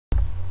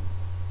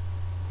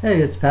Hey,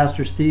 it's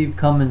Pastor Steve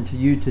coming to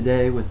you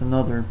today with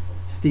another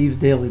Steve's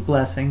Daily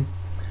Blessing.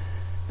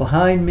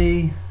 Behind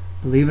me,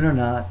 believe it or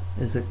not,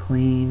 is a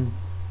clean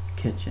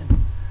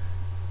kitchen.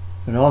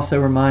 But it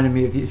also reminded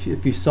me,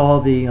 if you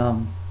saw the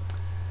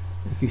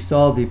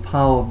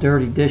pile of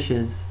dirty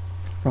dishes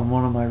from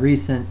one of my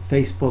recent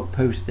Facebook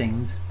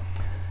postings,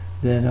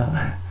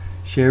 that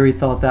Sherry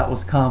thought that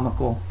was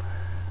comical.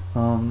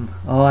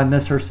 I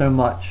miss her so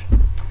much.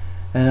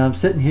 And I'm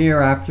sitting here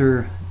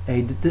after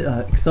a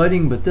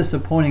exciting but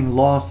disappointing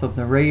loss of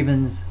the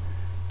Ravens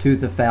to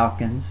the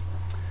Falcons,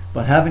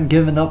 but haven't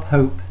given up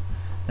hope.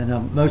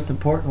 And most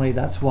importantly,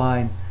 that's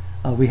why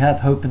we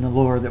have hope in the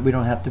Lord, that we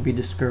don't have to be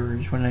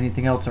discouraged when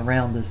anything else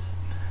around us,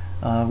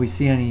 we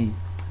see any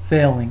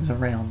failings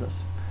around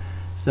us.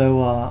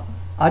 So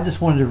I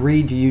just wanted to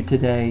read to you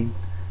today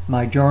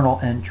my journal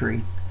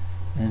entry,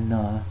 and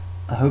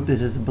I hope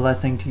it is a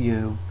blessing to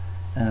you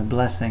and a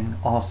blessing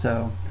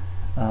also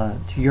to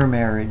your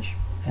marriage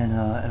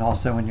and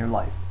also in your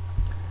life.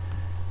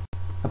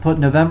 I put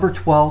November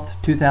 12th,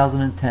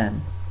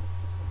 2010.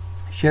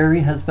 Sherry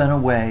has been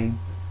away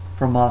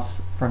from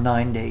us for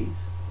 9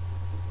 days.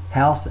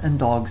 House and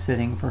dog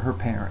sitting for her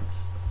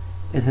parents.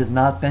 It has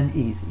not been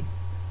easy.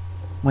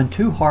 When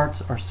two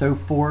hearts are so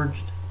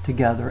forged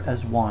together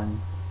as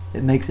one,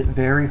 it makes it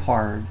very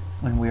hard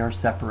when we are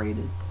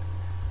separated.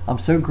 I'm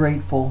so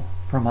grateful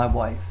for my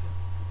wife.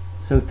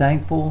 So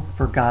thankful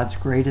for God's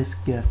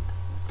greatest gift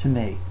to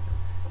me.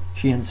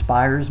 She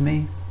inspires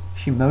me,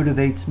 she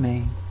motivates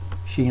me,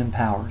 she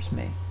empowers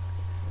me.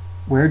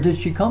 Where did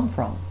she come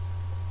from?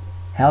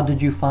 How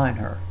did you find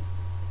her?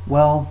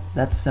 Well,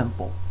 that's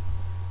simple.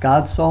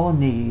 God saw a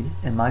need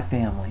in my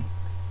family,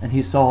 and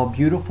He saw a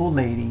beautiful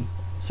lady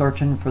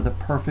searching for the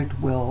perfect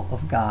will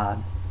of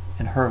God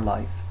in her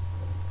life.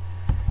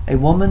 A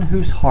woman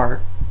whose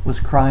heart was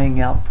crying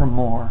out for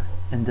more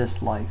in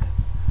this life.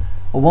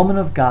 A woman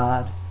of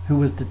God who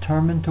was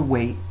determined to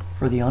wait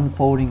for the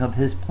unfolding of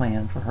His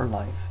plan for her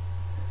life.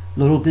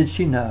 Little did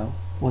she know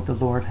what the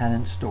Lord had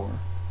in store.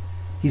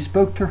 He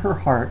spoke to her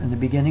heart in the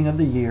beginning of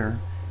the year,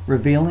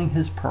 revealing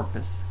His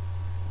purpose.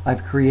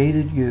 I've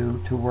created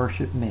you to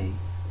worship me.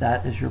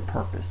 That is your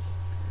purpose.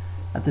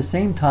 At the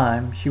same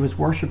time, she was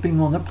worshiping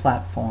on the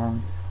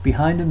platform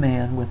behind a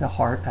man with a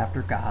heart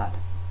after God.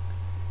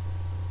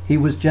 He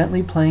was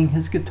gently playing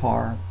his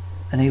guitar,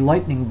 and a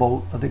lightning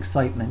bolt of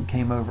excitement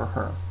came over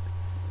her.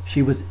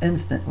 She was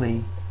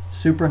instantly,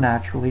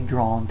 supernaturally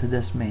drawn to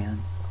this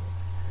man.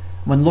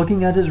 When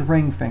looking at his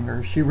ring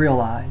finger, she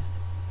realized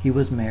he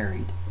was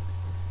married.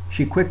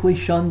 She quickly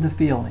shunned the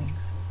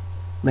feelings.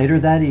 Later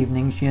that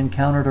evening, she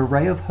encountered a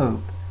ray of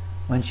hope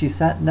when she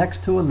sat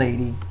next to a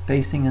lady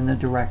facing in the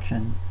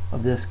direction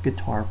of this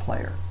guitar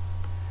player.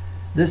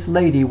 This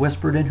lady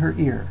whispered in her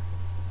ear,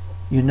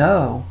 "You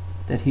know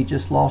that he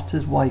just lost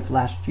his wife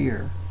last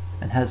year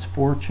and has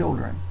 4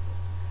 children."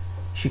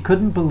 She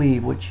couldn't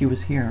believe what she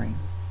was hearing,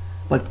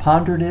 but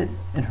pondered it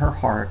in her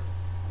heart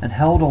and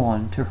held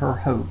on to her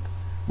hope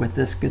with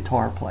this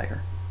guitar player.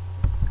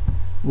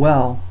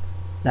 Well,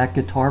 that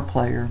guitar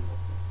player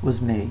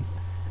was me,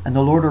 and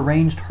the Lord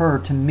arranged her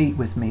to meet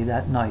with me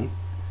that night.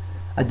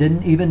 I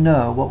didn't even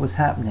know what was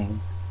happening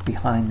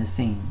behind the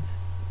scenes,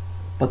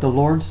 but the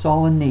Lord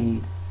saw a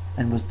need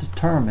and was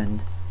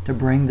determined to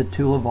bring the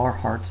two of our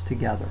hearts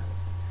together.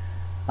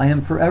 I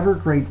am forever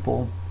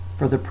grateful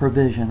for the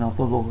provision of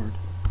the Lord.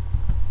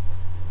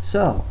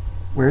 So,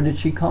 where did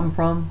she come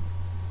from?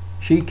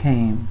 She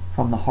came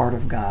from the heart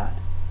of God.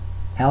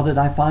 How did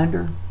I find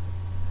her?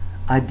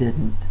 I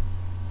didn't.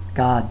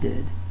 God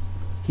did.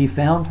 He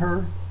found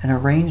her and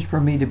arranged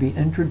for me to be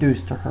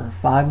introduced to her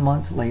 5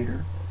 months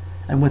later,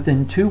 and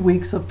within 2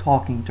 weeks of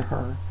talking to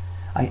her,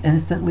 I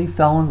instantly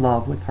fell in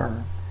love with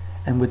her,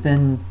 and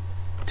within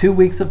 2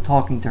 weeks of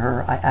talking to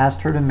her, I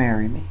asked her to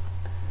marry me.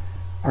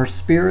 Our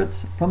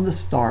spirits from the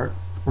start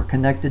were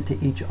connected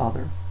to each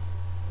other.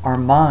 Our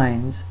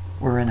minds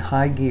were in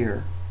high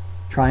gear,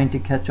 trying to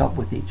catch up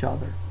with each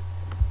other,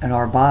 and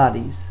our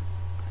bodies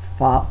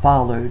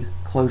followed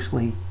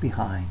closely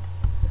behind.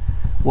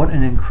 What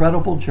an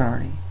incredible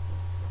journey.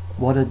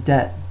 What a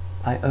debt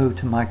I owe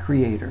to my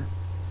Creator,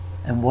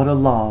 and what a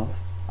love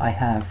I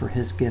have for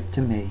His gift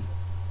to me.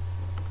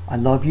 I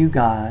love you,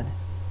 God,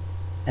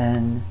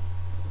 and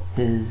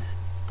His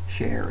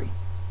Sherry.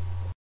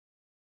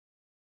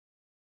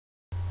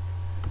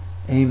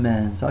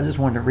 Amen. So I just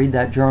wanted to read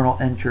that journal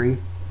entry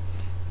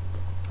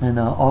and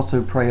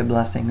also pray a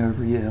blessing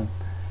over you.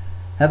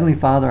 Heavenly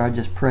Father, I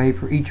just pray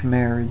for each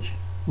marriage,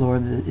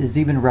 Lord, that is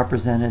even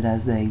represented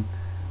as they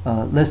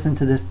listen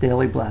to this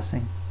daily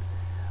blessing.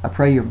 I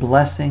pray your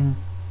blessing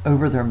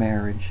over their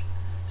marriage.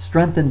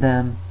 Strengthen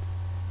them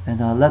and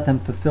let them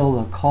fulfill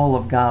the call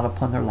of God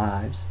upon their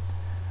lives.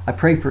 I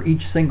pray for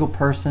each single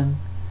person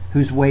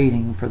who's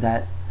waiting for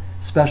that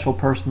special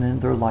person in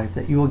their life,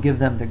 that you will give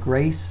them the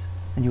grace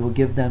and you will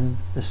give them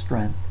the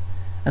strength.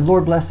 And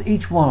Lord, bless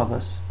each one of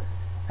us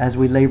as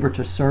we labor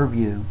to serve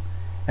you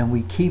and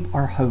we keep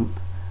our hope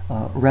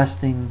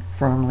resting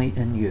firmly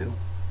in you.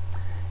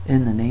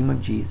 In the name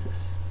of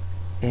Jesus,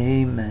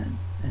 amen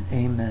and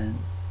amen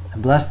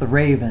And bless the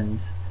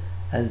Ravens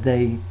as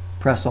they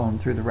press on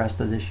through the rest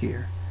of this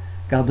year.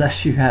 God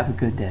bless you. Have a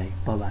good day.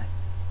 Bye-bye.